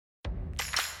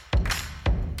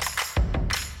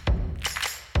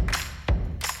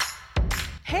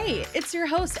Hey, it's your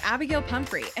host, Abigail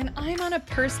Pumphrey, and I'm on a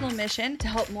personal mission to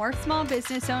help more small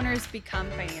business owners become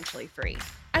financially free.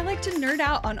 I like to nerd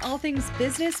out on all things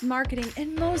business, marketing,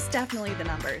 and most definitely the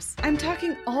numbers. I'm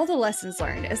talking all the lessons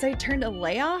learned as I turned a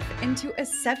layoff into a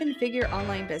 7-figure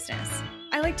online business.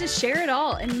 I like to share it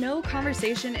all, and no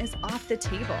conversation is off the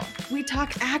table. We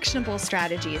talk actionable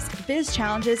strategies, biz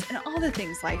challenges, and all the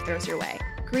things life throws your way.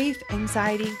 Grief,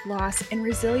 anxiety, loss, and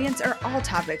resilience are all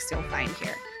topics you'll find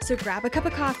here. So grab a cup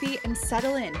of coffee and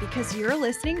settle in because you're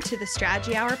listening to the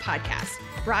Strategy Hour podcast,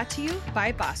 brought to you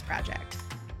by Boss Project.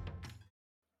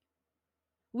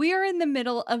 We are in the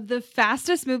middle of the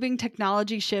fastest moving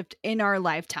technology shift in our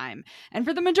lifetime. And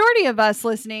for the majority of us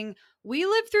listening, we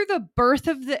lived through the birth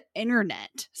of the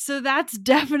internet. So that's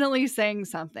definitely saying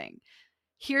something.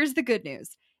 Here's the good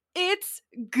news. It's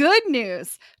good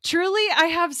news. Truly, I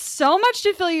have so much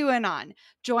to fill you in on.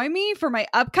 Join me for my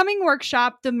upcoming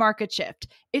workshop, The Market Shift.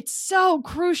 It's so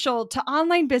crucial to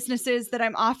online businesses that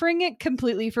I'm offering it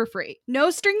completely for free.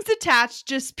 No strings attached,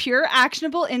 just pure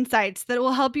actionable insights that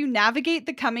will help you navigate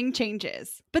the coming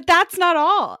changes. But that's not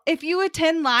all. If you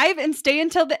attend live and stay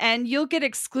until the end, you'll get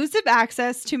exclusive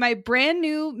access to my brand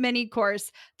new mini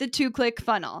course, The 2-Click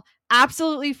Funnel.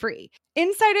 Absolutely free.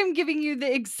 Inside, I'm giving you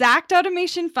the exact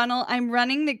automation funnel I'm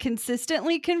running that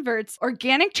consistently converts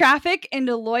organic traffic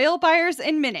into loyal buyers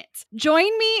in minutes.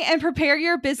 Join me and prepare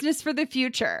your business for the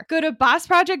future. Go to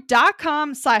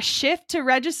bossproject.com/shift to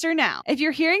register now. If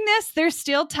you're hearing this, there's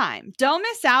still time. Don't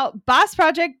miss out.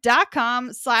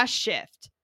 bossproject.com/shift.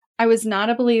 I was not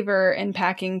a believer in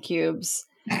packing cubes.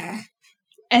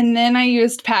 And then I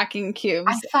used packing cubes.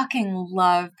 I fucking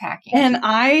love packing. And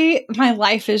my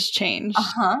life has changed.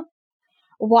 Uh-huh.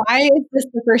 Why is this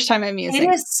the first time I'm using it?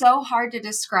 It is so hard to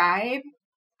describe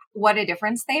what a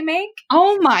difference they make.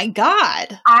 Oh my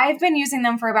God. I've been using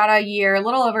them for about a year, a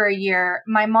little over a year.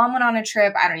 My mom went on a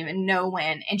trip, I don't even know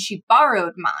when, and she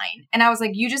borrowed mine. And I was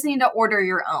like, you just need to order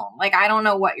your own. Like, I don't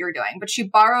know what you're doing. But she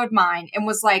borrowed mine and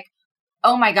was like,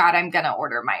 oh my God, I'm going to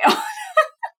order my own.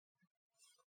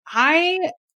 I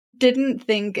didn't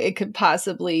think it could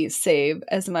possibly save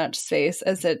as much space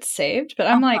as it's saved, but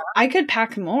I'm like, I could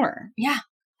pack more. Yeah.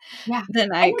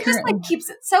 Than I currently just like keeps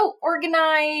it so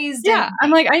organized. Yeah. I'm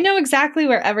like, I know exactly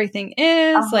where everything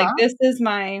is. Like, this is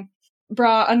my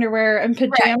bra, underwear, and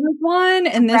pajamas one,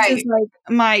 and this is like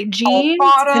my jeans,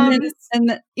 bottoms. and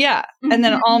then and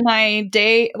then all my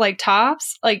day like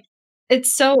tops. Like,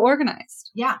 it's so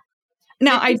organized. Yeah.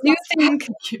 Now, I do think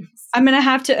I'm going to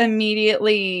have to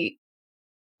immediately,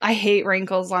 I hate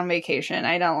wrinkles on vacation.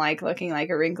 I don't like looking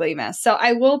like a wrinkly mess. So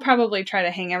I will probably try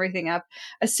to hang everything up,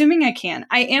 assuming I can.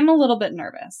 I am a little bit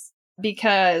nervous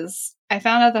because I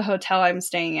found out the hotel I'm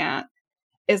staying at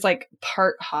is like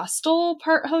part hostel,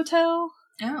 part hotel.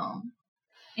 Oh,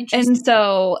 interesting. And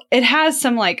so it has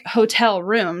some like hotel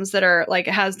rooms that are like,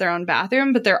 it has their own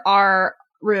bathroom, but there are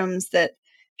rooms that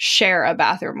share a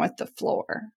bathroom with the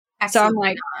floor. Absolutely. So I'm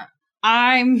like,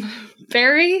 I'm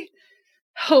very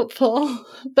hopeful,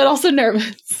 but also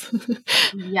nervous.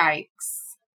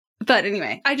 Yikes. But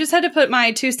anyway, I just had to put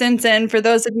my 2 cents in for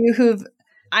those of you who've,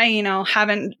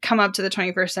 haven't come up to the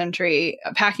 21st century.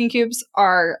 Packing cubes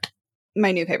are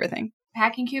my new favorite thing.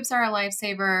 Packing cubes are a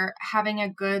lifesaver. Having a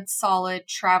good, solid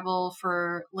travel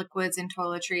for liquids and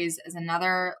toiletries is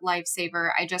another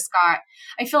lifesaver. I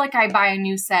feel like I buy a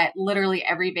new set literally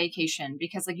every vacation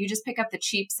because like you just pick up the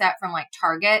cheap set from like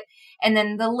Target and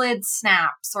then the lid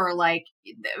snaps or like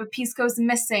a piece goes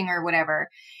missing or whatever.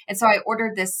 And so I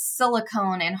ordered this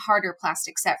silicone and harder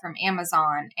plastic set from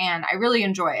Amazon and I really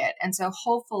enjoy it. And so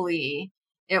hopefully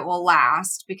it will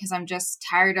last because I'm just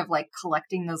tired of like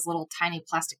collecting those little tiny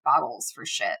plastic bottles for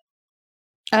shit.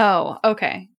 Oh,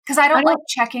 okay. Because I don't like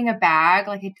checking a bag.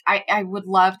 Like I would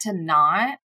love to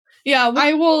not. Yeah,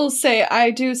 I will say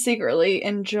I do secretly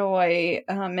enjoy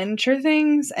miniature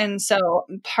things. And so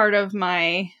part of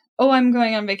my, I'm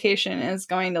going on vacation is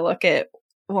going to look at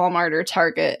Walmart or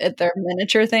Target at their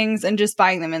miniature things and just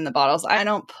buying them in the bottles. I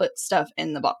don't put stuff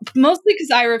in the bottle, mostly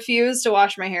because I refuse to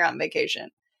wash my hair on vacation.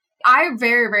 I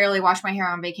very rarely wash my hair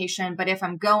on vacation, but if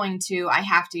I'm going to, I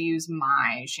have to use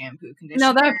my shampoo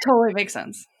conditioner. No, that totally makes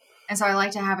sense. And so I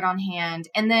like to have it on hand.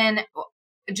 And then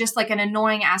just like an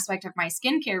annoying aspect of my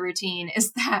skincare routine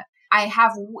is that I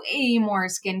have way more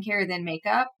skincare than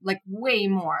makeup, like way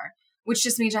more, which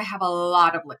just means I have a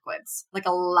lot of liquids, like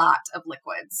a lot of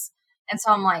liquids. And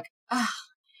so I'm like, ugh.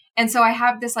 And so I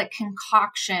have this like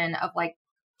concoction of like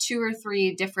 2 or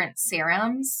 3 different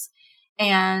serums.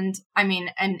 And I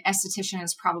mean, an esthetician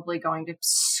is probably going to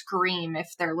scream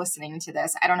if they're listening to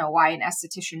this. I don't know why an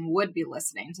esthetician would be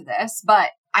listening to this, but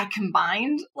I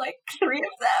combined like 3 of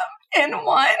them in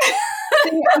one.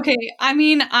 Okay, I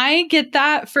mean, I get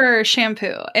that for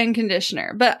shampoo and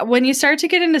conditioner, but when you start to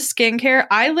get into skincare,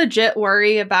 I legit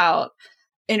worry about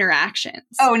interactions.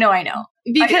 Oh, no, I know.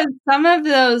 Because some of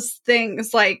those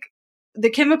things, like the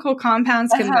chemical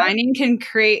compounds combining can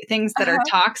create things that are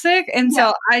toxic. And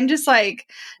so I'm just like,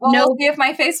 well, we'll see if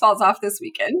my face falls off this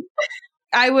weekend.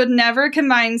 I would never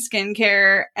combine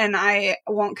skincare and I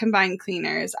won't combine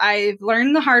cleaners. I've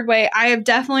learned the hard way. I have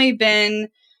definitely been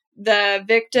the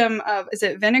victim of, is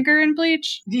it vinegar and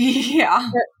bleach?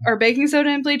 Yeah. Or baking soda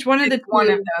and bleach? One of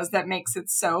those that makes it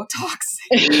so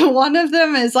toxic. One of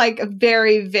them is like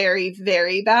very, very,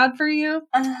 very bad for you.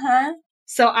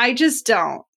 So I just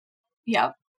don't.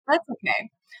 Yep. That's okay.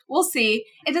 We'll see.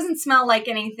 It doesn't smell like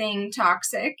anything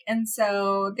toxic. And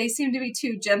so they seem to be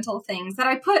 2 gentle things that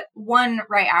I put one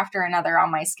right after another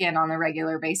on my skin on a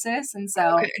regular basis. And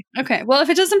so. Okay. Well, if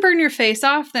it doesn't burn your face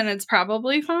off, then it's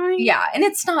probably fine. Yeah. And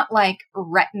it's not like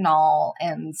retinol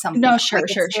and something. No, sure.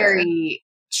 Very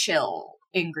chill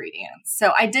ingredients.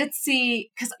 So I did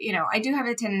see, because, I do have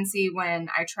a tendency when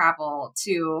I travel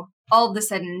to all of a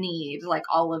sudden need like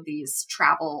all of these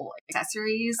travel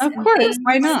accessories. Of course.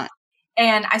 Why not?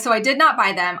 And so I did not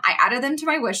buy them. I added them to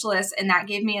my wish list, and that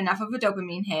gave me enough of a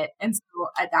dopamine hit. And so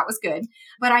that was good.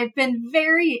 But I've been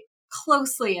very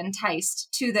closely enticed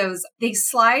to those. They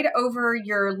slide over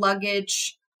your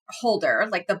luggage holder,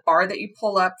 like the bar that you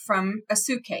pull up from a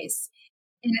suitcase.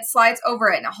 And it slides over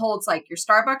it and it holds like your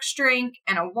Starbucks drink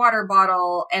and a water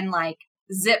bottle and like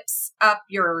zips up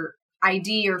your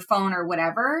ID or phone or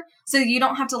whatever. So you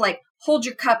don't have to like hold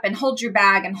your cup and hold your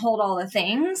bag and hold all the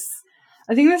things.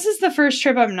 I think this is the first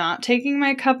trip I'm not taking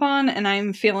my cup on, and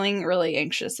I'm feeling really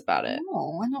anxious about it.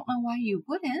 Oh, I don't know why you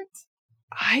wouldn't.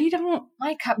 I don't.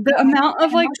 My cup. The amount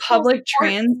of like public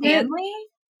transit.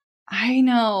 I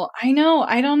know.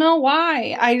 I don't know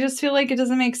why. I just feel like it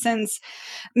doesn't make sense.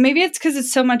 Maybe it's because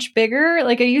it's so much bigger.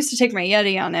 Like I used to take my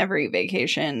Yeti on every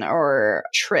vacation or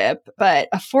trip, but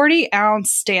a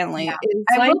 40-ounce Stanley is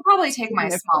I will probably take my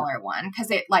smaller one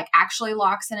because it like actually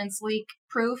locks and it's leak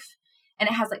proof. And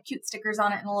it has like cute stickers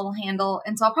on it and a little handle.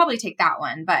 And so I'll probably take that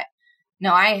one. But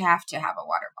no, I have to have a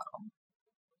water bottle.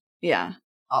 Yeah.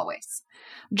 Always.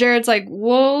 Jared's like,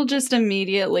 we'll just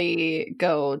immediately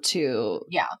go to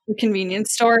the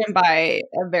convenience store and buy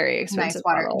a very expensive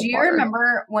water. Do you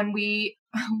remember when we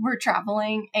were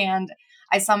traveling and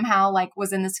I somehow like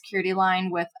was in the security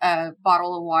line with a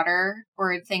bottle of water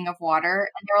or a thing of water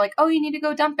and they were like, oh, you need to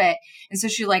go dump it. And so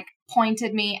she like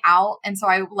pointed me out. And so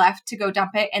I left to go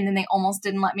dump it. And then they almost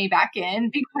didn't let me back in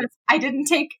because I didn't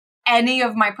take any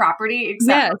of my property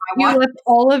except for my water. You left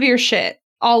all of your shit.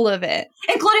 All of it.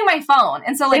 Including my phone.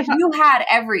 And so like you had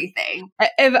everything.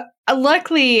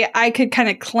 Luckily I could kind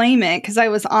of claim it because I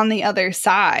was on the other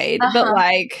side. But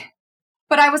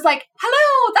I was like,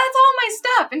 hello, that's all my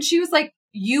stuff. And she was like,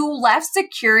 you left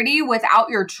security without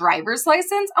your driver's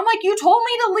license? I'm like, you told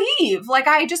me to leave. Like,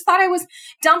 I just thought I was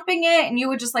dumping it and you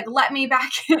would just like let me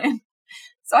back in.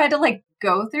 So I had to like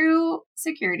go through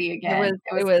security again.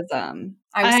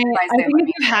 I think if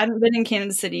you hadn't been in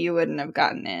Kansas City, you wouldn't have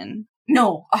gotten in.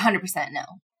 No, 100% no.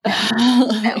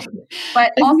 No.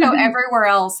 But also everywhere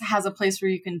else has a place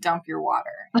where you can dump your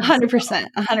water.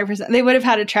 100%. They would have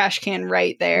had a trash can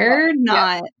right there.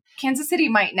 Kansas City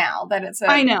might now that it's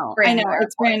I know.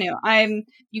 It's brand new.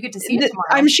 You get to see it tomorrow.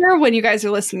 I'm sure when you guys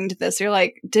are listening to this, you're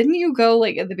like, didn't you go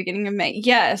like at the beginning of May?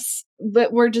 Yes,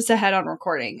 but we're just ahead on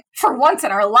recording. For once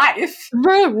in our life.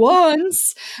 For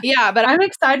once. Yeah, but I'm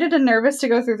excited and nervous to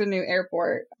go through the new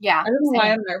airport. Yeah. I don't know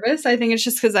why I'm nervous. I think it's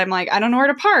just because I'm like, I don't know where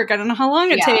to park. I don't know how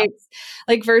long it takes.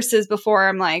 Like versus before,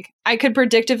 I'm like, I could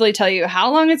predictively tell you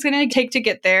how long it's going to take to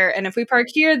get there. And if we park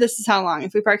here, this is how long.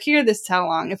 If we park here, this is how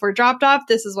long. If we're dropped off,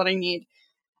 this is what I need.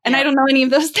 And I don't know any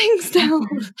of those things now.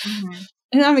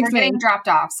 And that makes me getting dropped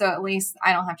off. So at least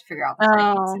I don't have to figure out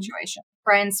the situation.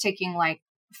 Brian's taking like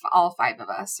all 5 of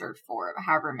us or 4,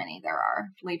 however many there are,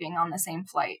 leaving on the same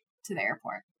flight to the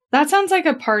airport. That sounds like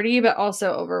a party, but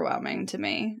also overwhelming to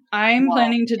me. I'm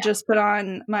planning to just put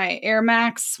on my Air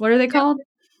Max. What are they called?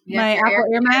 My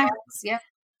Apple Air Max. Yep.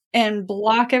 And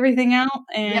block everything out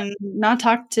and not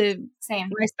talk to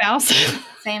my spouse.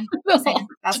 Same.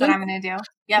 That's what I'm going to do.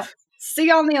 Yep. See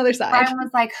you on the other side. Brian was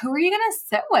like, who are you going to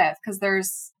sit with? Because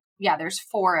there's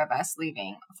 4 of us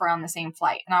leaving for on the same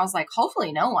flight. And I was like,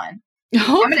 hopefully no one.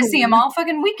 I'm going to see them all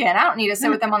fucking weekend. I don't need to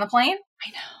sit with them on the plane. I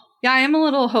know. Yeah, I am a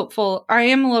little hopeful. I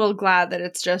am a little glad that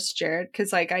it's just Jared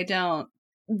because, like,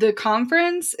 the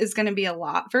conference is going to be a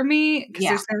lot for me because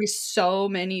there's going to be so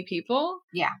many people.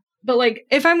 Yeah. But, like,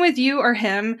 if I'm with you or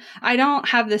him, I don't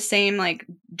have the same, like,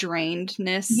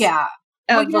 drainedness. Yeah.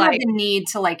 Well, of you don't have like, the need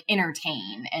to like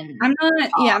entertain and I'm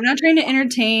not trying to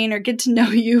entertain or get to know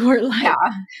you or like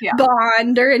yeah.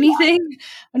 bond or anything.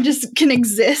 I just can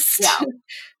exist. Yeah.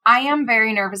 I am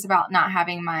very nervous about not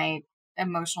having my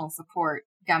emotional support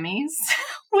gummies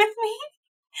with me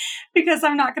because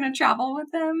I'm not going to travel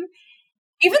with them.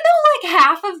 Even though like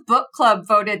half of book club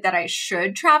voted that I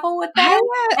should travel with them.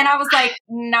 And I was like,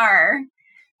 no.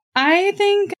 I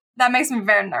think That makes me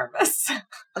very nervous.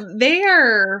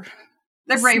 they're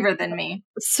braver than me.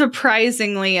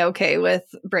 Surprisingly okay with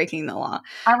breaking the law.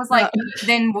 I was like,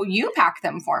 then will you pack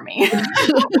them for me?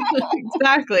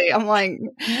 Exactly. I'm like,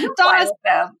 you fly with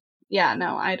them. Yeah,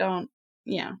 no, I don't.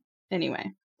 Yeah.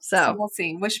 Anyway, so we'll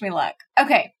see. Wish me luck.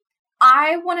 Okay.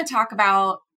 I want to talk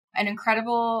about an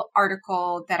incredible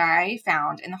article that I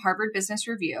found in the Harvard Business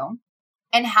Review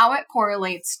and how it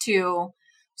correlates to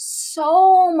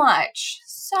so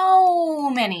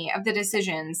many of the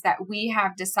decisions that we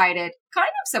have decided kind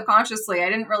of subconsciously. I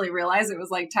didn't really realize it was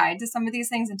like tied to some of these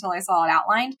things until I saw it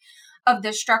outlined, of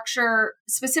the structure,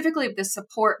 specifically of the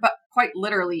support, but quite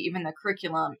literally even the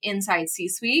curriculum inside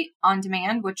C-Suite On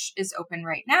Demand, which is open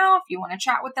right now. If you want to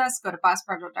chat with us, go to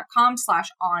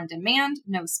bossproject.com/on-demand,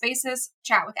 no spaces,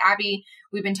 chat with Abby.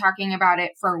 We've been talking about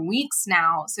it for weeks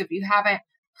now. So if you haven't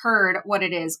heard what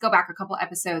it is, go back a couple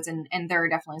episodes and there are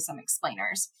definitely some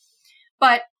explainers.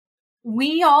 But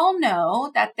we all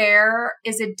know that there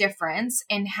is a difference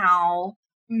in how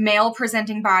male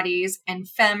presenting bodies and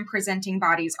femme presenting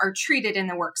bodies are treated in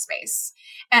the workspace.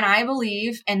 And I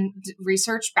believe, and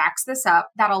research backs this up,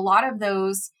 that a lot of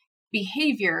those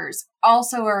behaviors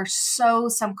also are so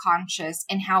subconscious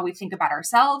in how we think about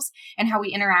ourselves and how we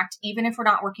interact, even if we're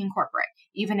not working corporate,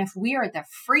 even if we are the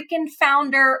freaking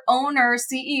founder, owner,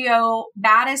 CEO,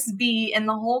 baddest bee in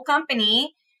the whole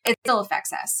company, it still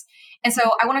affects us. And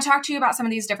so I want to talk to you about some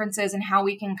of these differences and how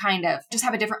we can kind of just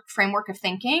have a different framework of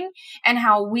thinking and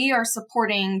how we are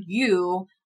supporting you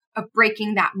of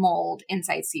breaking that mold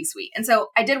inside C-Suite. And so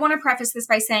I did want to preface this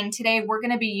by saying today we're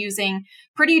going to be using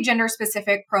pretty gender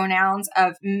specific pronouns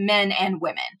of men and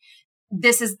women.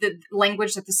 This is the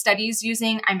language that the study is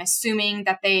using. I'm assuming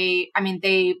that they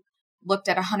looked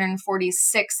at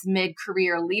 146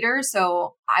 mid-career leaders.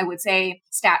 So I would say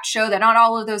stats show that not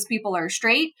all of those people are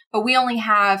straight, but we only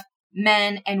have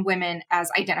men and women as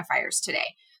identifiers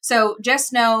today. So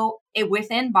just know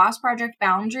within Boss Project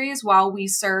boundaries, while we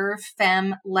serve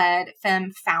femme-led,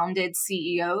 femme-founded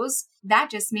CEOs,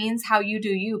 that just means how you do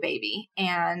you, baby.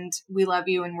 And we love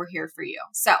you and we're here for you.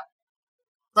 So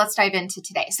let's dive into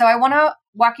today. So I want to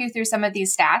walk you through some of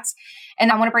these stats and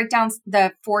I want to break down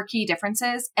the 4 key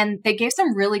differences. And they gave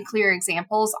some really clear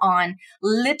examples on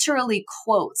literally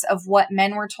quotes of what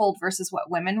men were told versus what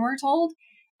women were told.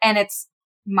 And it's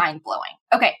mind-blowing.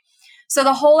 Okay. So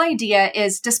the whole idea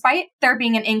is despite there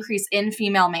being an increase in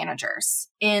female managers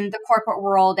in the corporate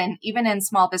world and even in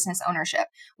small business ownership,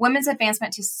 women's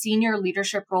advancement to senior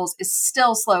leadership roles is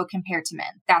still slow compared to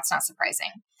men. That's not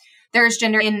surprising. There is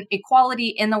gender inequality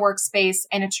in the workspace,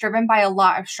 and it's driven by a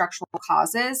lot of structural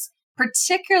causes.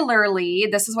 Particularly,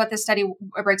 this is what the study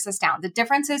breaks this down, the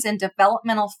differences in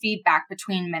developmental feedback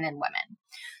between men and women.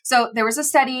 So there was a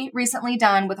study recently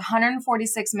done with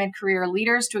 146 mid-career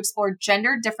leaders to explore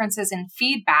gender differences in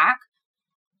feedback.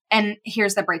 And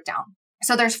here's the breakdown.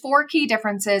 So there's 4 key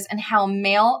differences in how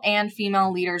male and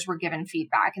female leaders were given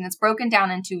feedback. And it's broken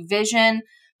down into vision,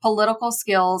 political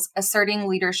skills, asserting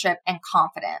leadership, and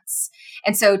confidence.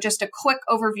 And so just a quick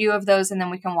overview of those, and then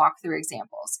we can walk through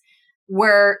examples.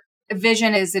 Where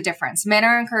vision is the difference. Men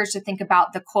are encouraged to think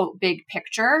about the quote big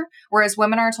picture, whereas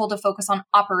women are told to focus on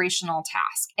operational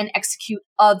tasks and execute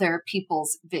other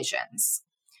people's visions.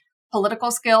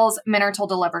 Political skills, men are told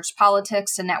to leverage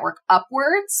politics to network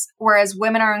upwards, whereas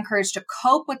women are encouraged to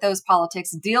cope with those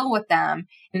politics, deal with them,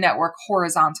 and network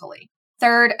horizontally.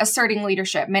 Third, asserting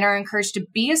leadership. Men are encouraged to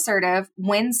be assertive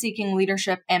when seeking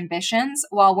leadership ambitions,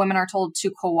 while women are told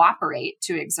to cooperate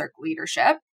to exert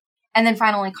leadership. And then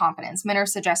finally, confidence. Men are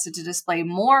suggested to display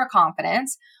more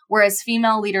confidence, whereas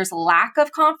female leaders' lack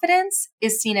of confidence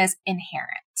is seen as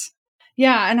inherent.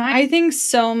 Yeah, and I think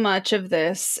so much of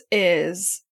this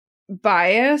is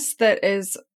bias that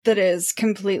is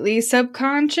completely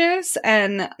subconscious,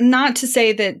 and not to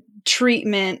say that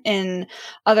treatment in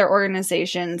other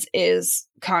organizations is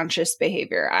conscious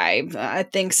behavior. I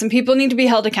think some people need to be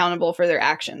held accountable for their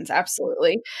actions,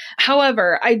 absolutely.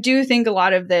 However, I do think a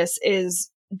lot of this is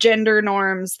gender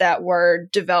norms that were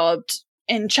developed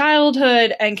in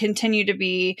childhood and continue to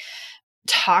be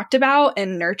talked about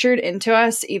and nurtured into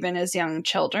us even as young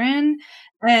children.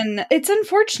 And it's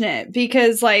unfortunate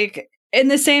because, like, in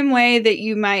the same way that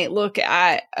you might look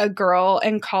at a girl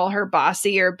and call her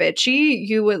bossy or bitchy,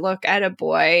 you would look at a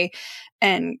boy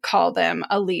and call them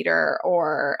a leader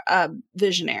or a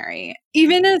visionary,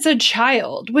 even as a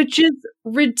child, which is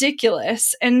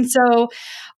ridiculous. And so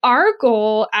our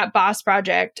goal at Boss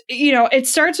Project, it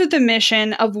starts with the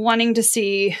mission of wanting to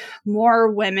see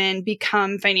more women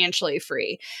become financially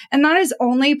free. And that is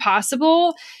only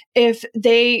possible if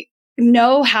they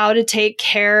know how to take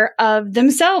care of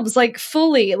themselves, like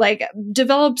fully, like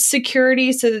develop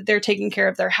security so that they're taking care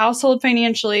of their household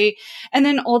financially, and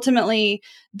then ultimately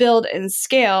build and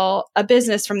scale a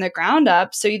business from the ground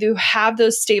up so you have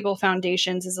those stable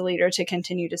foundations as a leader to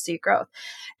continue to see growth.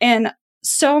 And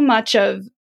so much of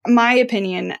my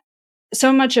opinion,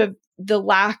 so much of the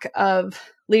lack of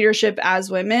leadership as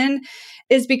women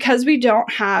is because we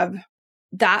don't have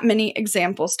that many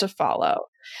examples to follow.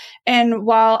 And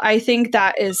while I think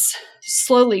that is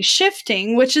slowly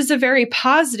shifting, which is a very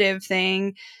positive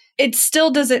thing, it still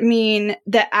doesn't mean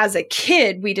that as a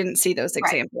kid, we didn't see those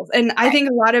examples. Right. And I think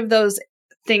a lot of those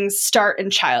things start in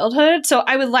childhood. So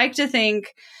I would like to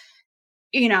think,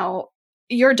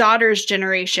 your daughter's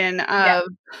generation of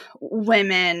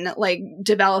women like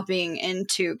developing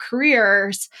into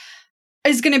careers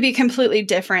is going to be completely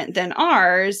different than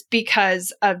ours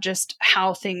because of just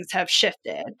how things have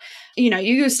shifted. You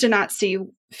used to not see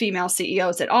female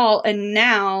CEOs at all. And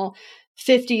now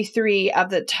 53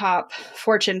 of the top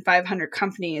Fortune 500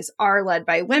 companies are led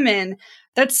by women.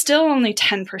 That's still only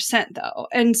 10% though.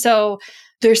 And so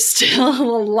there's still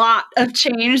a lot of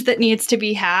change that needs to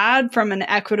be had from an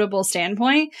equitable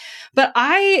standpoint. But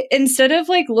instead of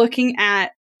like looking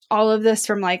at all of this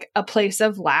from like a place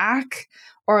of lack,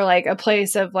 or like a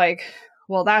place of like,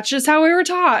 well, that's just how we were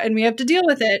taught and we have to deal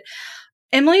with it.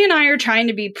 Emily and I are trying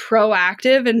to be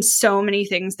proactive in so many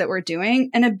things that we're doing.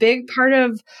 And a big part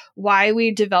of why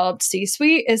we developed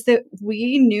C-Suite is that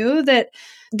we knew that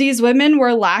these women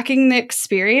were lacking the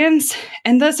experience.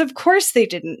 And thus, of course, they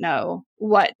didn't know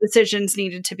what decisions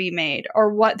needed to be made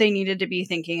or what they needed to be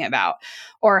thinking about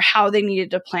or how they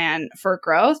needed to plan for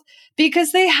growth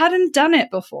because they hadn't done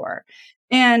it before.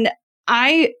 And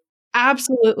I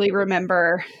absolutely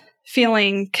remember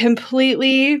feeling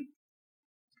completely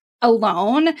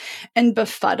alone and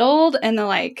befuddled and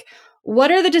like,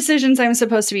 what are the decisions I'm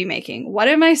supposed to be making? What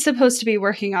am I supposed to be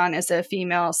working on as a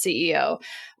female CEO?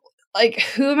 Like,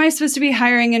 who am I supposed to be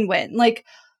hiring and when? Like,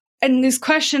 and these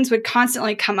questions would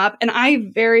constantly come up. And I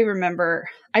remember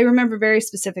very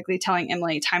specifically telling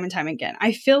Emily time and time again,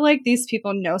 I feel like these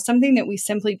people know something that we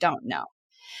simply don't know.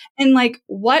 And like,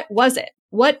 what was it?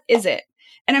 What is it?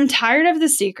 And I'm tired of the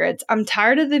secrets. I'm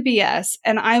tired of the BS.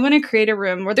 And I want to create a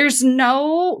room where there's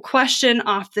no question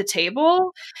off the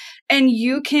table. And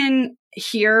you can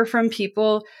hear from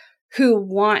people who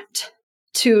want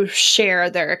to share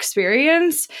their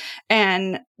experience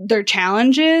and their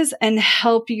challenges and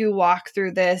help you walk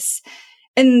through this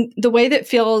in the way that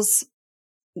feels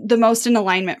the most in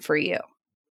alignment for you.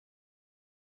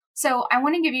 So I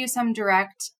want to give you some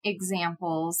direct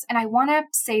examples, and I want to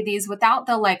say these without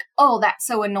the like, oh, that's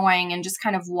so annoying, and just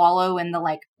kind of wallow in the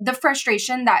like the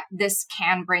frustration that this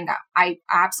can bring up. I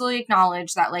absolutely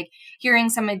acknowledge that like hearing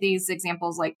some of these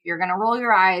examples, like you're going to roll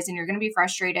your eyes and you're going to be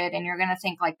frustrated and you're going to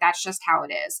think like that's just how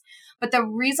it is. But the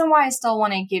reason why I still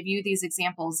want to give you these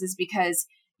examples is because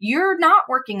you're not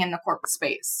working in the corporate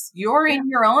space. You're in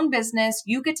your own business.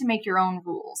 You get to make your own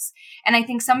rules. And I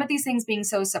think some of these things being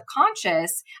so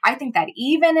subconscious, I think that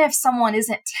even if someone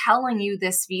isn't telling you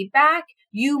this feedback,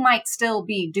 you might still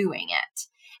be doing it.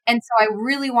 And so I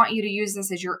really want you to use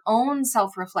this as your own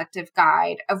self-reflective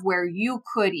guide of where you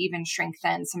could even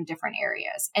strengthen some different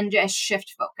areas and just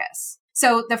shift focus.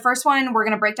 So the first one, we're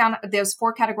going to break down those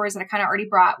 4 categories that I kind of already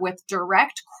brought with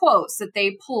direct quotes that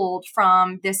they pulled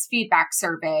from this feedback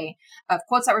survey of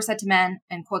quotes that were said to men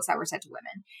and quotes that were said to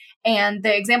women. And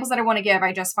the examples that I want to give,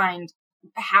 I just find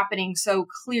happening so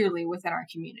clearly within our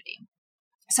community.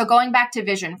 So going back to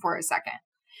vision for a second,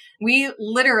 we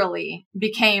literally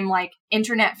became like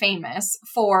internet famous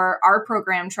for our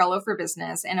program Trello for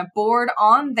Business, and a board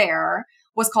on there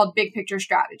was called Big Picture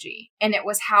Strategy. And it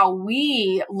was how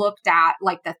we looked at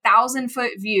like the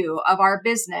 1,000-foot view of our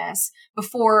business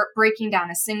before breaking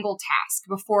down a single task,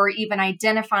 before even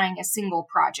identifying a single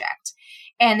project.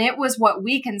 And it was what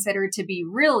we considered to be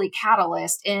really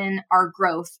catalyst in our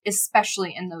growth,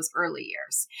 especially in those early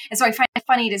years. And so I find it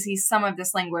funny to see some of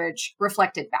this language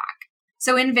reflected back.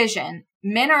 So in vision,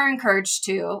 men are encouraged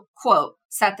to, quote,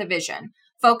 set the vision,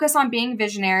 focus on being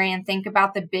visionary and think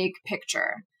about the big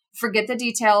picture. Forget the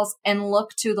details and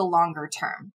look to the longer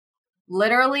term.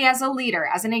 literally as a leader,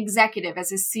 as an executive,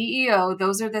 as a CEO,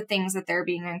 those are the things that they're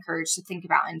being encouraged to think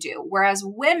about and do. Whereas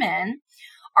women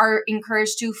are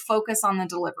encouraged to focus on the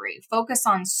delivery, focus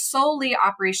on solely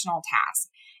operational tasks,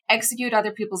 execute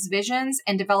other people's visions,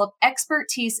 and develop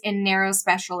expertise in narrow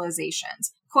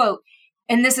specializations. Quote,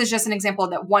 and this is just an example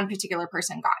that one particular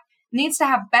person got, needs to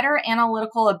have better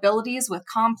analytical abilities with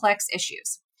complex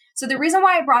issues. So the reason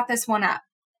why I brought this one up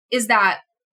is that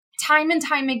time and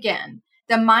time again,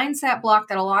 the mindset block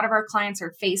that a lot of our clients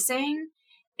are facing,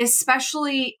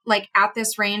 especially like at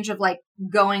this range of like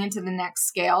going into the next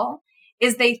scale,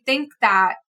 is they think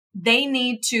that they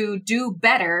need to do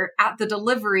better at the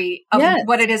delivery of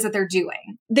what it is that they're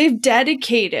doing. They've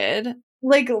dedicated,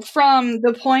 like from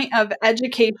the point of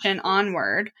education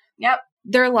onward,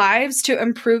 their lives to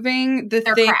improving the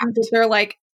things that they're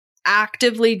like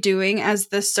actively doing as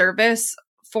the service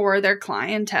for their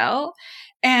clientele.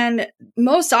 And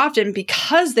most often,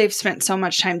 because they've spent so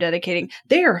much time dedicating,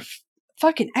 they are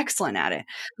fucking excellent at it.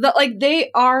 Like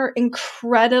they are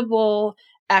incredible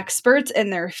experts in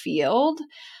their field,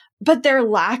 but they're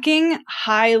lacking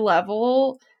high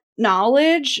level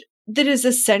knowledge that is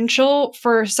essential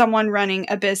for someone running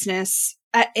a business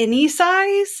at any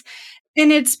size.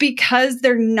 And it's because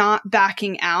they're not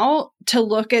backing out to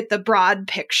look at the broad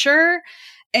picture,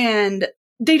 and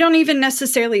they don't even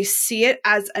necessarily see it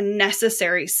as a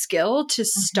necessary skill to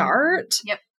start.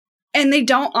 Yep. And they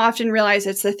don't often realize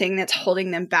it's the thing that's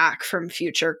holding them back from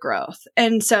future growth.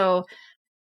 And so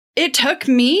it took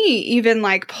me even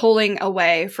like pulling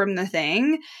away from the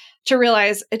thing to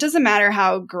realize it doesn't matter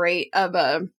how great of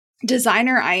a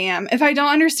designer I am. If I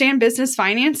don't understand business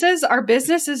finances, our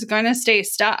business is going to stay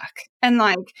stuck. And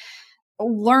like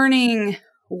learning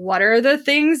what are the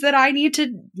things that I need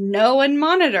to know and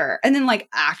monitor, and then like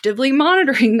actively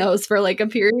monitoring those for like a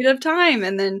period of time,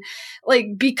 and then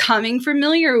like becoming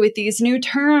familiar with these new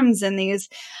terms and these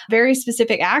very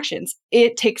specific actions.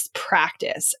 It takes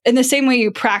practice. In the same way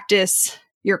you practice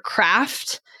your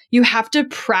craft, you have to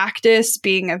practice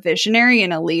being a visionary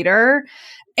and a leader,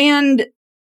 and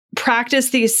practice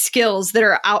these skills that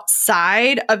are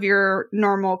outside of your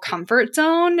normal comfort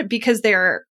zone because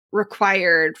they're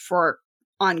required for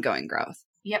ongoing growth.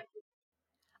 Yep.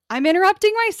 I'm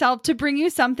interrupting myself to bring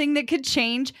you something that could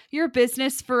change your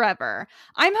business forever.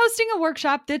 I'm hosting a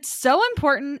workshop that's so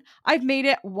important, I've made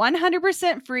it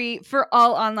 100% free for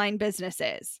all online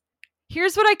businesses.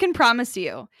 Here's what I can promise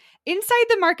you. Inside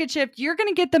the Market Shift, you're going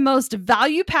to get the most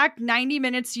value-packed 90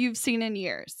 minutes you've seen in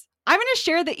years. I'm going to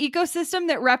share the ecosystem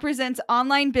that represents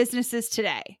online businesses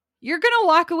today. You're going to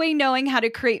walk away knowing how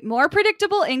to create more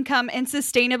predictable income and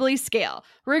sustainably scale,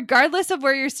 regardless of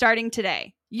where you're starting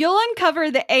today. You'll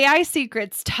uncover the AI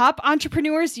secrets top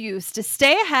entrepreneurs use to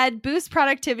stay ahead, boost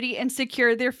productivity, and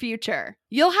secure their future.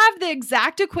 You'll have the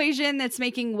exact equation that's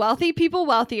making wealthy people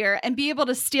wealthier and be able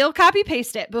to steal, copy,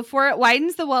 paste it before it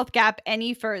widens the wealth gap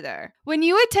any further. When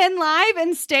you attend live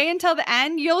and stay until the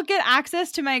end, you'll get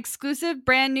access to my exclusive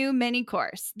brand new mini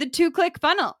course, the 2-click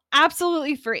funnel,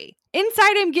 absolutely free.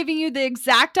 Inside, I'm giving you the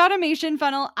exact automation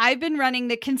funnel I've been running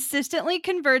that consistently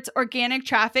converts organic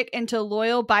traffic into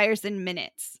loyal buyers in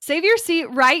minutes. Save your seat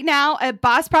right now at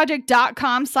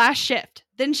bossproject.com/shift.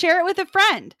 Then share it with a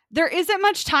friend. There isn't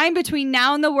much time between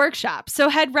now and the workshop, so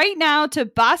head right now to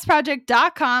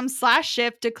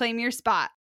bossproject.com/shift to claim your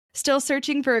spot. Still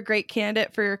searching for a great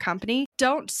candidate for your company?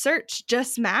 Don't search,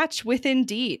 just match with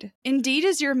Indeed. Indeed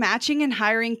is your matching and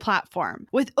hiring platform.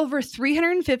 With over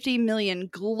 350 million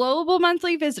global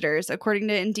monthly visitors, according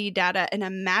to Indeed data, and a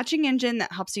matching engine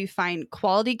that helps you find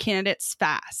quality candidates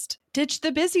fast. Ditch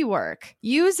the busy work.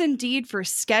 Use Indeed for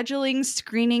scheduling,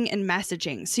 screening, and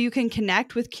messaging so you can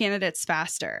connect with candidates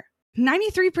faster.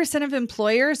 93% of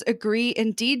employers agree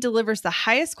Indeed delivers the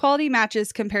highest quality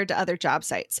matches compared to other job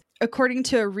sites, according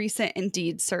to a recent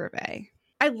Indeed survey.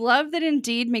 I love that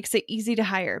Indeed makes it easy to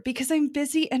hire because I'm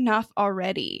busy enough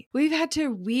already. We've had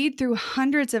to weed through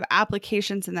hundreds of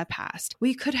applications in the past.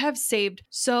 We could have saved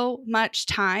so much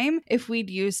time if we'd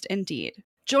used Indeed.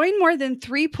 Join more than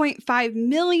 3.5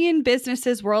 million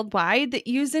businesses worldwide that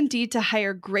use Indeed to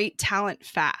hire great talent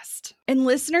fast. And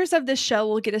listeners of this show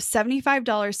will get a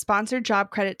 $75 sponsored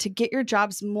job credit to get your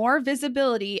jobs more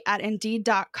visibility at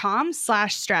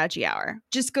Indeed.com/Strategy Hour.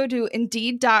 Just go to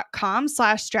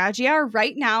Indeed.com/Strategy Hour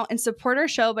right now and support our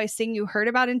show by saying you heard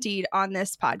about Indeed on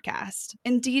this podcast.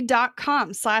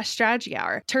 Indeed.com/Strategy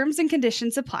Hour. Terms and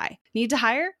conditions apply. Need to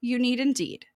hire? You need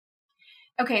Indeed.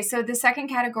 Okay, so the second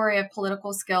category of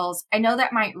political skills, I know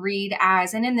that might read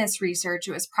as, and in this research,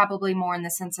 it was probably more in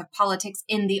the sense of politics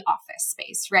in the office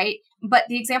space, right? But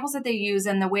the examples that they use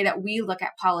and the way that we look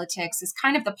at politics is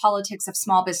kind of the politics of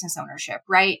small business ownership,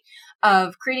 right?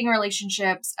 Of creating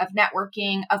relationships, of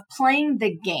networking, of playing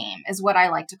the game is what I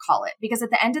like to call it. Because at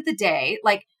the end of the day,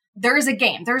 like, there is a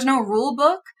game. There's no rule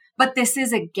book, but this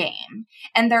is a game.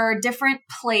 And there are different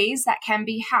plays that can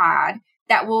be had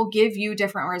that will give you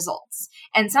different results.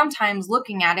 And sometimes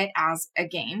looking at it as a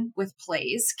game with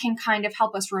plays can kind of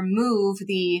help us remove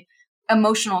the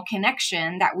emotional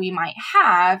connection that we might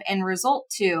have and result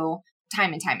to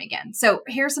time and time again. So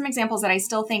here's some examples that I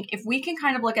still think if we can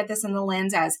kind of look at this in the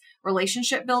lens as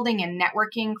relationship building and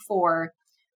networking for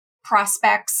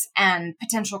prospects and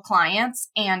potential clients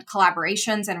and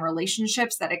collaborations and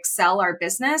relationships that excel our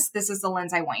business, this is the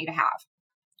lens I want you to have.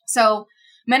 So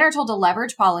men are told to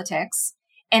leverage politics,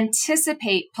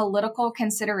 anticipate political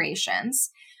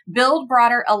considerations, build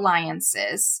broader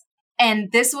alliances,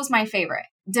 and this was my favorite,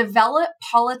 develop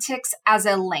politics as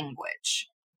a language.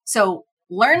 So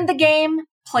learn the game,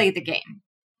 play the game.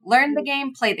 Learn the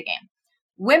game, play the game.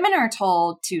 Women are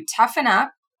told to toughen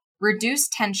up, reduce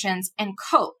tensions, and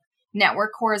cope,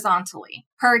 network horizontally.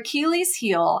 Her Achilles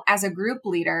heel as a group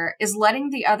leader is letting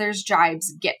the others'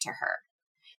 jibes get to her.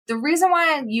 The reason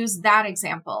why I use that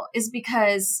example is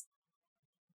because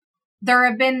there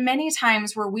have been many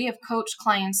times where we have coached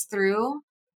clients through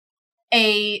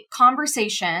a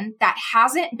conversation that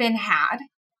hasn't been had,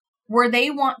 where they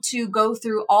want to go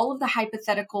through all of the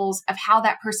hypotheticals of how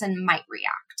that person might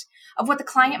react, of what the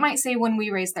client might say when we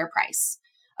raise their price,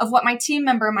 of what my team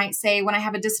member might say when I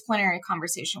have a disciplinary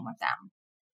conversation with them,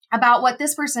 about what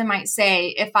this person might say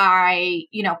if I,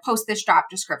 post this job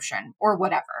description or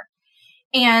whatever.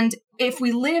 And if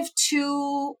we live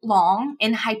too long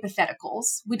in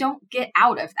hypotheticals, we don't get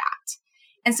out of that.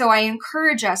 And so I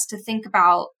encourage us to think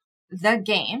about the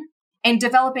game and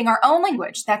developing our own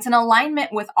language that's in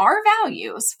alignment with our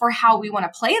values for how we want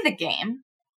to play the game,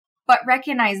 but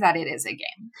recognize that it is a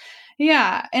game.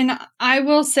 Yeah. And I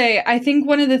will say, I think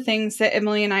one of the things that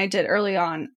Emily and I did early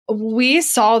on, we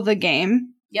saw the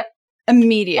game. Yep.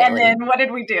 Immediately. And then what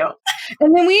did we do?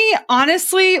 And then we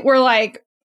honestly were like,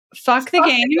 fuck the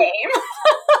game.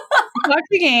 Fuck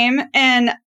the game.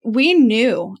 And we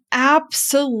knew,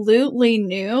 absolutely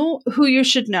knew who you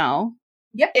should know.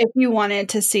 Yep. If you wanted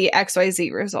to see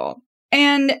XYZ result.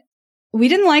 And we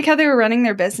didn't like how they were running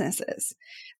their businesses.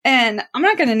 And I'm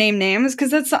not going to name names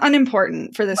because that's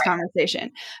unimportant for this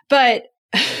conversation. But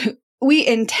we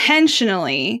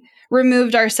intentionally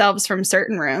removed ourselves from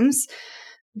certain rooms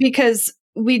because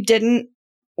we didn't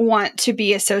want to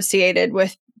be associated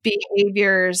with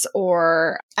behaviors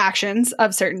or actions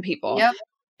of certain people. Yep.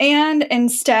 And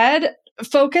instead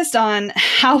focused on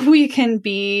how we can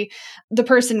be the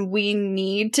person we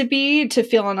need to be to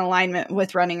feel in alignment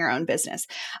with running our own business.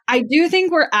 I do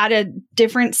think we're at a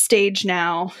different stage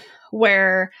now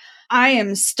where I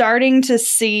am starting to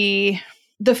see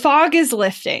the fog is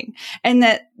lifting and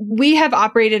that we have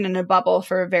operated in a bubble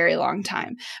for a very long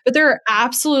time. But there are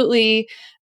absolutely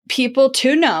people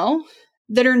to know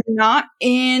that are not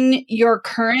in your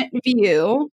current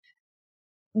view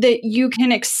that you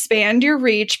can expand your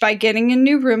reach by getting in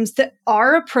new rooms that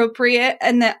are appropriate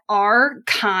and that are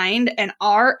kind and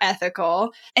are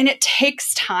ethical. And it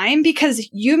takes time because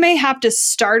you may have to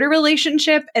start a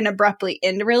relationship and abruptly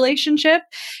end a relationship.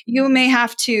 You may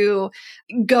have to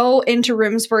go into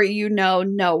rooms where you know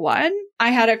no one. I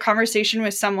had a conversation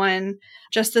with someone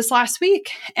just this last week,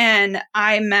 and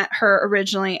I met her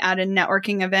originally at a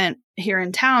networking event here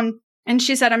in town. And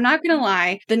she said, I'm not going to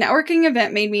lie, the networking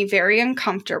event made me very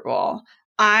uncomfortable.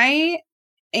 I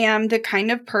am the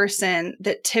kind of person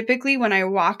that typically when I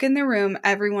walk in the room,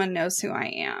 everyone knows who I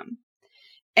am.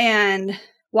 And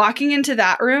walking into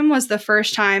that room was the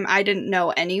first time I didn't know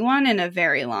anyone in a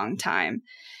very long time.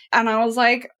 And I was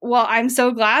like, well, I'm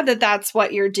so glad that that's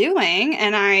what you're doing.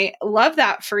 And I love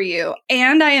that for you.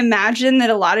 And I imagine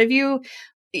that a lot of you,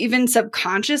 even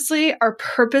subconsciously, are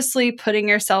purposely putting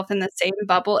yourself in the same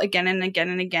bubble again and again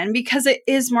and again because it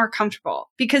is more comfortable,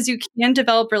 because you can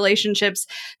develop relationships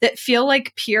that feel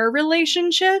like peer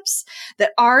relationships,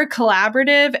 that are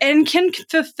collaborative and can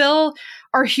fulfill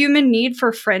our human need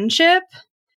for friendship.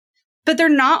 But they're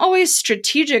not always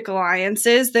strategic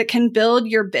alliances that can build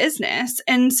your business.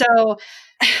 And so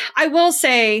I will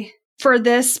say for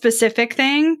this specific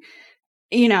thing,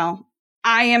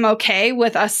 I am okay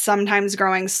with us sometimes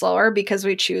growing slower because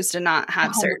we choose to not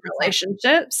have 100%. Certain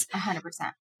relationships.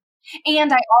 100%.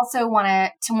 And I also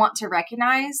want to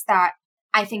recognize that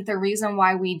I think the reason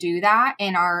why we do that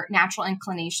and our natural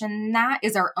inclination in that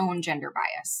is our own gender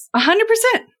bias. 100%.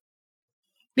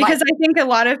 Because I think a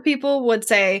lot of people would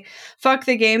say, fuck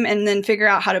the game and then figure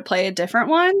out how to play a different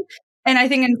one. And I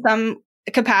think in some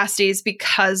capacities,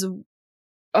 because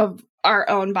of our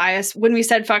own bias, when we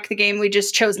said fuck the game, we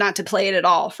just chose not to play it at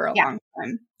all for a long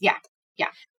time. Yeah. Yeah.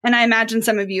 And I imagine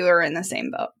some of you are in the same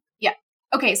boat. Yeah.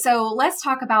 Okay, so let's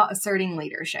talk about asserting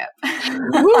leadership.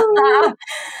 Woo!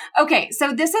 Okay,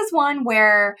 so this is one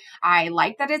where I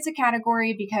like that it's a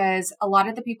category because a lot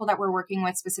of the people that we're working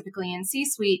with, specifically in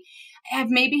C-suite, have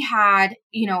maybe had,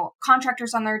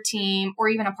 contractors on their team or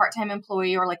even a part-time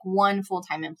employee or like one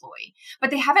full-time employee,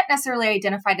 but they haven't necessarily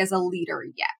identified as a leader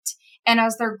yet. And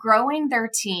as they're growing their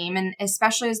team, and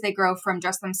especially as they grow from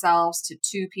just themselves to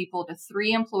 2 people to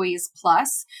 3 employees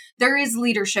plus, there is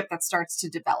leadership that starts to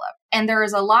develop. And there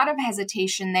is a lot of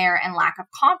hesitation there and lack of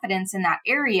confidence in that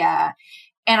area.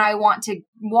 And I want to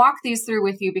walk these through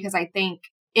with you because I think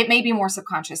it may be more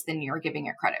subconscious than you're giving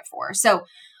it credit for. So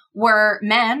where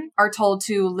men are told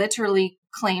to literally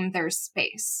claim their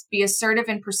space, be assertive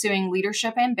in pursuing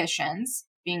leadership ambitions,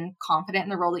 being confident in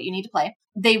the role that you need to play,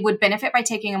 they would benefit by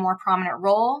taking a more prominent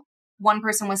role. One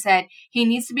person was said, he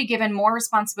needs to be given more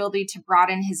responsibility to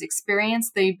broaden his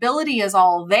experience. The ability is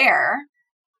all there.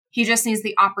 He just needs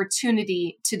the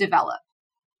opportunity to develop.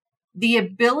 The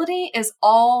ability is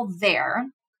all there.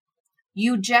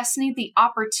 You just need the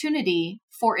opportunity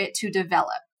for it to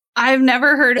develop. I've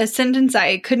never heard a sentence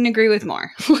I couldn't agree with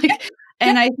more.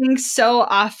 And I think so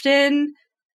often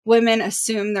women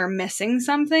assume they're missing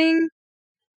something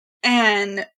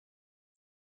and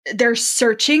they're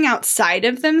searching outside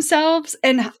of themselves.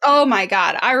 And oh my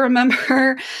God, I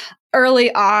remember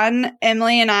early on,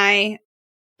 Emily and I,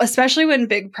 especially when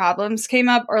big problems came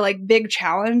up or like big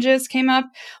challenges came up,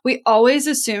 we always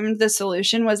assumed the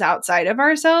solution was outside of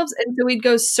ourselves. And so we'd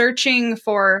go searching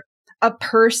for a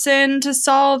person to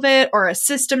solve it or a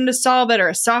system to solve it or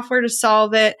a software to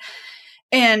solve it.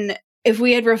 And if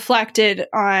we had reflected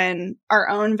on our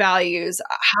own values,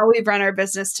 how we've run our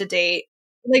business to date,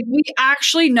 like we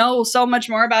actually know so much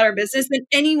more about our business than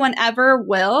anyone ever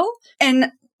will.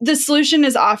 And the solution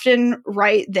is often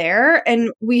right there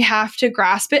and we have to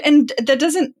grasp it. And that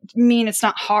doesn't mean it's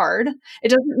not hard. It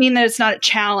doesn't mean that it's not a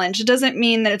challenge. It doesn't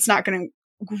mean that it's not going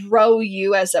to grow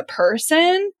you as a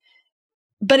person,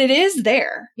 but it is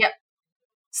there. Yep.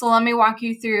 So let me walk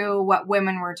you through what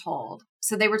women were told.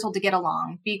 So they were told to get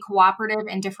along, be cooperative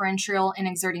and differential in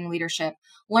exerting leadership,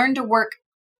 learn to work.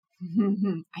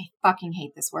 I fucking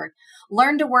hate this word.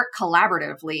 Learn to work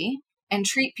collaboratively and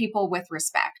treat people with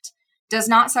respect. Does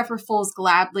not suffer fools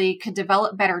gladly, could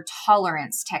develop better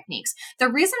tolerance techniques. The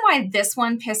reason why this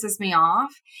one pisses me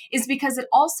off is because it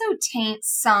also taints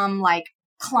some like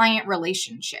client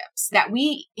relationships that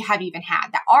we have even had,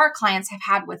 that our clients have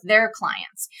had with their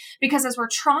clients. Because as we're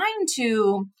trying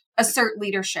to assert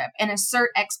leadership and assert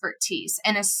expertise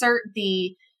and assert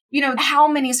the, how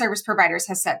many service providers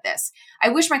has said this? I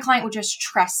wish my client would just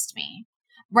trust me,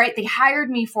 right? They hired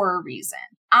me for a reason.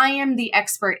 I am the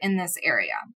expert in this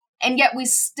area. And yet we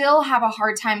still have a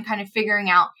hard time kind of figuring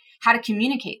out how to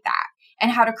communicate that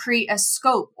and how to create a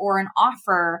scope or an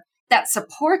offer that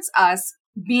supports us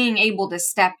being able to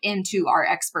step into our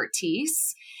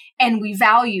expertise. And we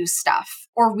value stuff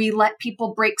or we let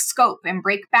people break scope and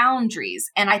break boundaries.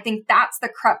 And I think that's the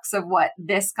crux of what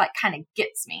this kind of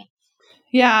gets me.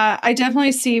 Yeah, I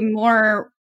definitely see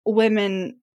more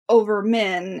women over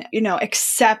men,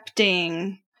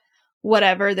 accepting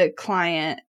whatever the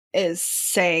client is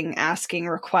saying, asking,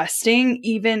 requesting,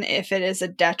 even if it is a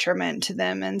detriment to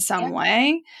them in some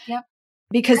way. Yep.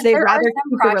 Because they'd rather keep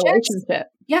the relationship.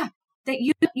 Yeah. That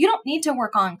you don't need to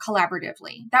work on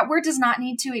collaboratively. That word does not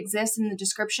need to exist in the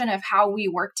description of how we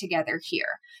work together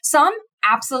here. Some,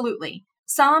 absolutely.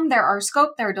 Some, there are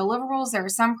scope, there are deliverables, there are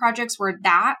some projects where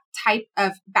that type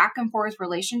of back and forth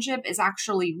relationship is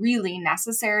actually really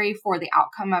necessary for the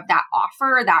outcome of that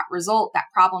offer, that result, that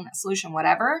problem, that solution,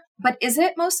 whatever. But is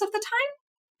it most of the time?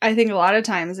 I think a lot of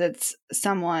times it's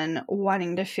someone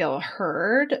wanting to feel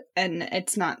heard and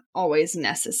it's not always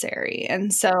necessary.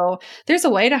 And so there's a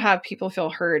way to have people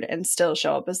feel heard and still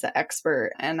show up as the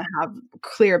expert and have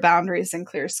clear boundaries and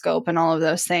clear scope and all of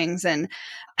those things. And,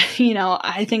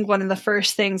 I think one of the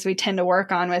first things we tend to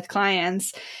work on with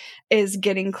clients is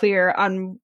getting clear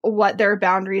on what their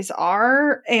boundaries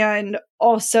are and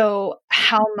also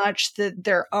how much that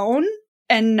their own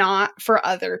and not for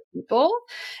other people.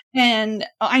 And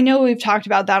I know we've talked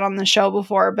about that on the show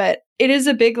before, but it is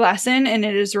a big lesson and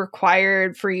it is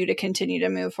required for you to continue to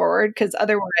move forward because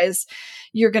otherwise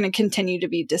you're going to continue to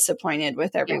be disappointed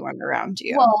with everyone around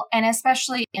you. Well, and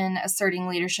especially in asserting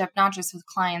leadership, not just with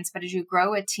clients, but as you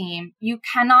grow a team, you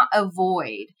cannot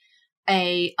avoid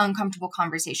a uncomfortable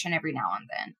conversation every now and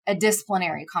then, a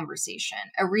disciplinary conversation,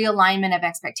 a realignment of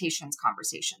expectations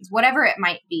conversations, whatever it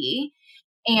might be.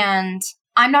 And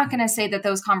I'm not going to say that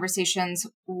those conversations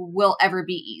will ever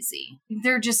be easy.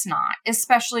 They're just not,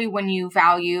 especially when you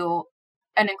value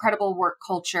an incredible work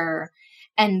culture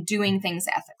and doing things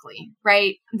ethically,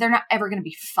 right? They're not ever going to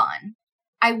be fun.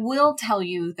 I will tell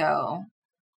you though,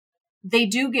 they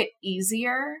do get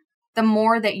easier the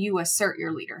more that you assert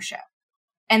your leadership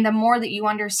and the more that you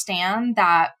understand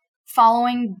that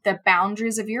following the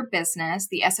boundaries of your business,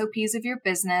 the SOPs of your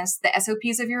business, the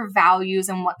SOPs of your values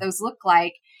and what those look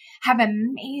like have a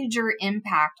major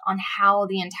impact on how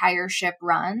the entire ship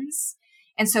runs.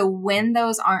 And so when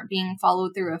those aren't being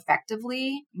followed through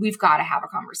effectively, we've got to have a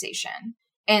conversation.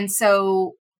 And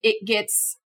so it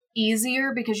gets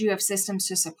easier because you have systems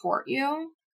to support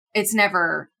you. It's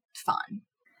never fun.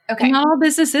 Okay. Not all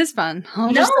business is fun.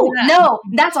 No,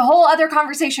 that's a whole other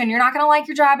conversation. You're not going to like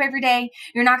your job every day.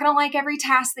 You're not going to like every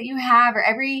task that you have or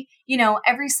every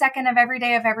second of every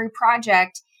day of every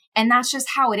project. And that's just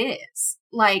how it is.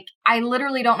 Like, I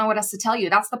literally don't know what else to tell you.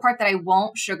 That's the part that I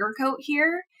won't sugarcoat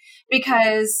here,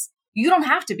 because you don't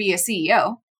have to be a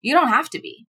CEO. You don't have to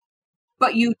be,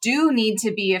 but you do need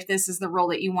to be if this is the role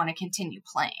that you want to continue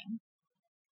playing.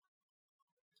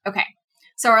 Okay.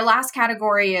 So our last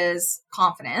category is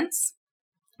confidence.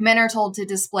 Men are told to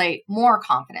display more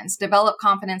confidence, develop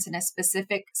confidence in a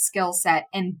specific skill set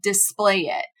and display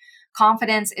it.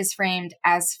 Confidence is framed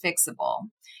as fixable.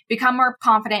 Become more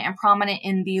confident and prominent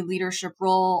in the leadership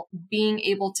role, being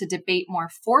able to debate more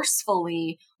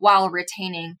forcefully while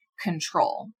retaining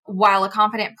control. While a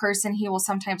confident person, he will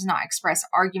sometimes not express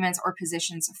arguments or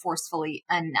positions forcefully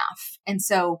enough. And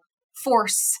so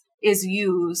force is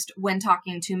used when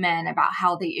talking to men about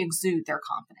how they exude their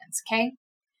confidence, okay?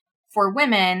 For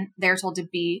women, they're told to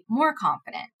be more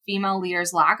confident. Female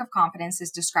leaders' lack of confidence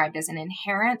is described as an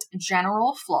inherent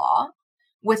general flaw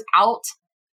without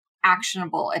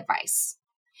actionable advice.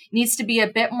 Needs to be a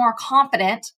bit more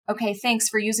confident. Okay, thanks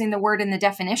for using the word in the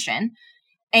definition.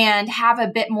 And have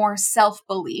a bit more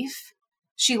self-belief.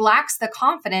 She lacks the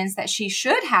confidence that she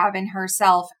should have in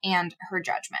herself and her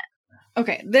judgment.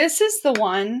 Okay, this is the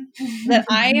one that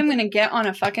I am going to get on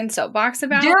a fucking soapbox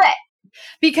about. Do it!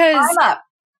 Because I'm up.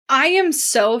 I am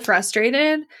so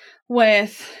frustrated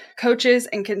with coaches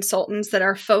and consultants that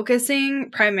are focusing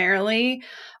primarily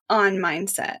on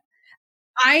mindset.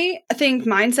 I think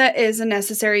mindset is a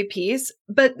necessary piece,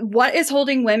 but what is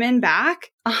holding women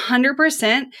back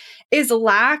 100% is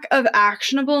lack of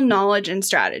actionable knowledge and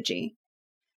strategy.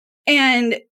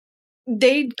 And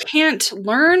they can't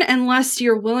learn unless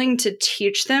you're willing to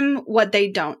teach them what they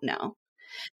don't know.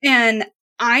 And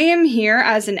I am here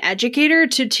as an educator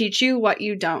to teach you what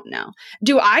you don't know.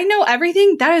 Do I know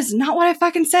everything? That is not what I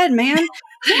fucking said, man.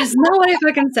 That is not what I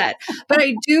fucking said. But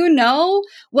I do know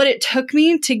what it took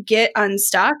me to get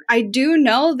unstuck. I do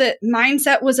know that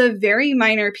mindset was a very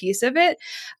minor piece of it.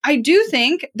 I do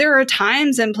think there are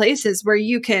times and places where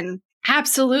you can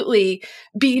absolutely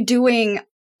be doing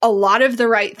a lot of the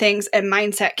right things and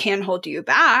mindset can hold you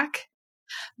back.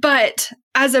 But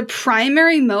as a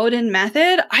primary mode and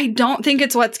method, I don't think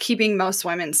it's what's keeping most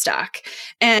women stuck.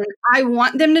 And I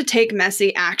want them to take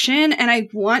messy action, and I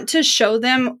want to show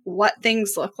them what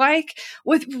things look like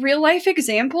with real life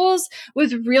examples,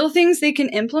 with real things they can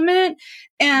implement.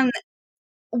 And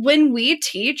when we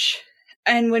teach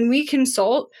and when we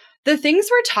consult, the things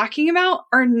we're talking about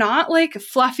are not like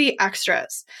fluffy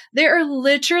extras. They are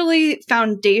literally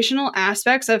foundational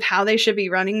aspects of how they should be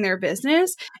running their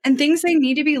business and things they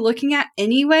need to be looking at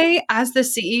anyway as the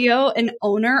CEO and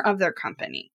owner of their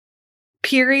company.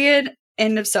 Period.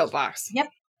 End of soapbox. Yep.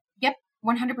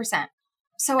 100%.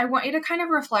 So I want you to kind of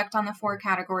reflect on the 4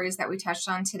 categories that we touched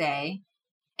on today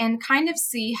and kind of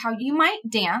see how you might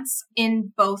dance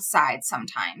in both sides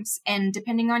sometimes, and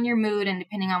depending on your mood and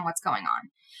depending on what's going on.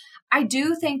 I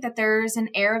do think that there's an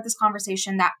air of this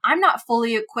conversation that I'm not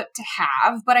fully equipped to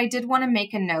have, but I did want to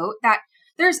make a note that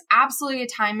there's absolutely a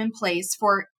time and place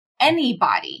for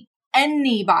anybody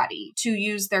to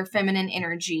use their feminine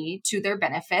energy to their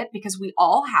benefit, because we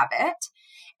all have it,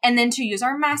 and then to use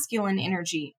our masculine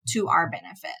energy to our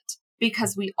benefit,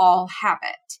 because we all have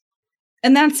it.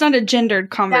 And that's not a gendered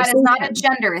conversation. That is not a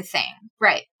gender thing,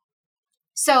 right?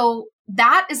 So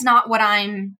that is not what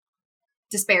I'm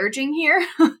disparaging here.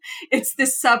 It's the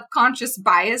subconscious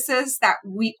biases that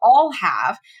we all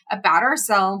have about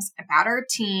ourselves, about our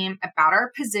team, about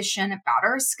our position, about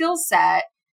our skill set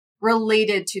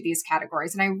related to these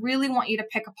categories. And I really want you to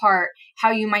pick apart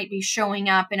how you might be showing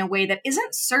up in a way that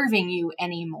isn't serving you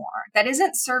anymore, that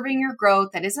isn't serving your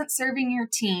growth, that isn't serving your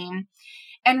team,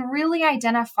 and really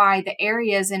identify the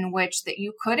areas in which that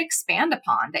you could expand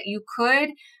upon, that you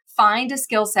could find a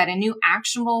skill set, a new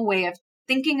actionable way of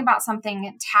thinking about something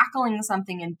and tackling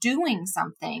something and doing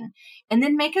something, and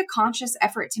then make a conscious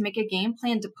effort to make a game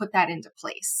plan to put that into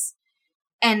place.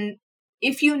 And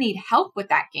if you need help with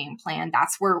that game plan,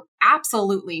 that's where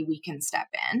absolutely we can step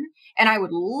in. And I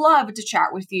would love to chat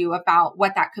with you about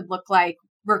what that could look like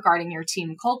regarding your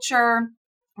team culture,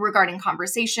 regarding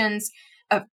conversations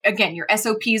of, again, your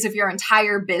SOPs of your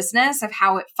entire business, of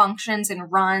how it functions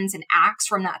and runs and acts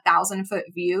from that 1,000-foot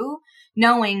view,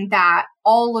 knowing that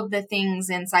all of the things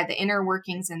inside, the inner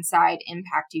workings inside,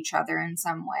 impact each other in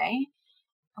some way.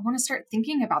 I want to start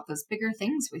thinking about those bigger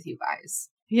things with you guys.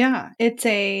 Yeah, it's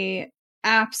a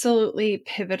absolutely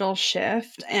pivotal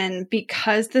shift. And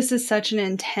because this is such an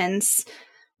intense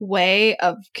way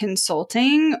of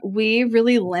consulting, we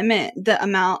really limit the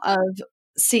amount of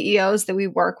CEOs that we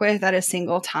work with at a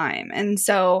single time. And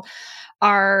so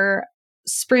our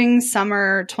spring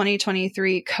summer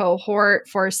 2023 cohort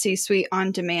for C-Suite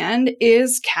on Demand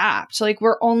is capped. Like,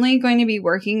 we're only going to be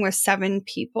working with 7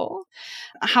 people.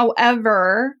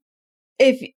 However,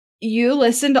 if you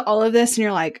listen to all of this and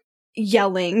you're like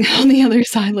yelling on the other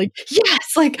side, like,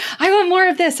 yes, like, I want more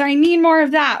of this, or I need more of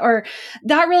that, or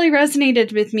that really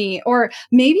resonated with me, or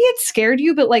maybe it scared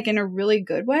you, but like in a really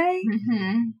good way,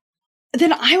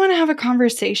 then I want to have a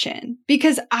conversation,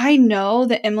 because I know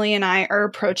that Emily and I are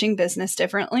approaching business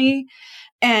differently.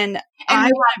 And we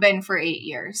have been for 8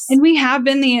 years. And we have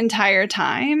been the entire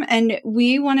time. And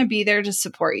we want to be there to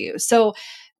support you. So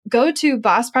go to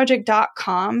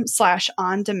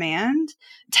bossproject.com/on-demand.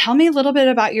 Tell me a little bit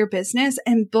about your business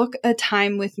and book a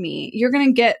time with me. You're going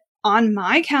to get on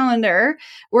my calendar.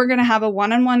 We're going to have a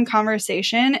one-on-one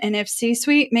conversation. And if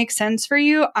C-Suite makes sense for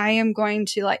you, I am going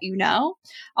to let you know.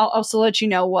 I'll also let you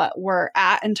know what we're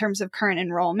at in terms of current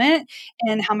enrollment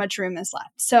and how much room is left.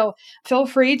 So feel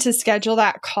free to schedule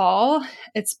that call.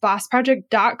 It's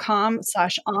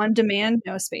bossproject.com/on-demand,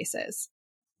 no spaces.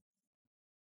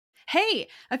 Hey,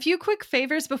 a few quick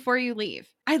favors before you leave.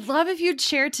 I'd love if you'd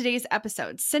share today's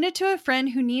episode, send it to a friend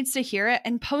who needs to hear it,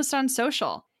 and post on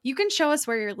social. You can show us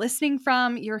where you're listening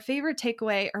from, your favorite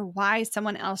takeaway, or why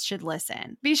someone else should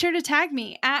listen. Be sure to tag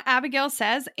me at Abigail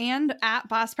Says and at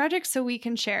Boss Project so we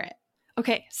can share it.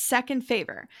 Okay, second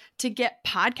favor, to get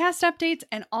podcast updates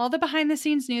and all the behind the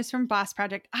scenes news from Boss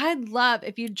Project, I'd love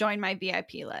if you'd join my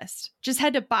VIP list. Just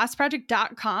head to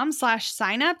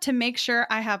bossproject.com/sign up to make sure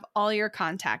I have all your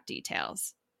contact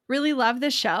details. Really love the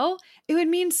show? It would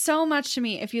mean so much to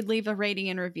me if you'd leave a rating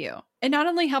and review. It not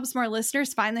only helps more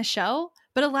listeners find the show,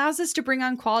 but allows us to bring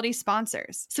on quality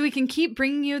sponsors so we can keep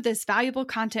bringing you this valuable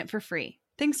content for free.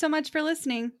 Thanks so much for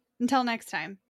listening. Until next time.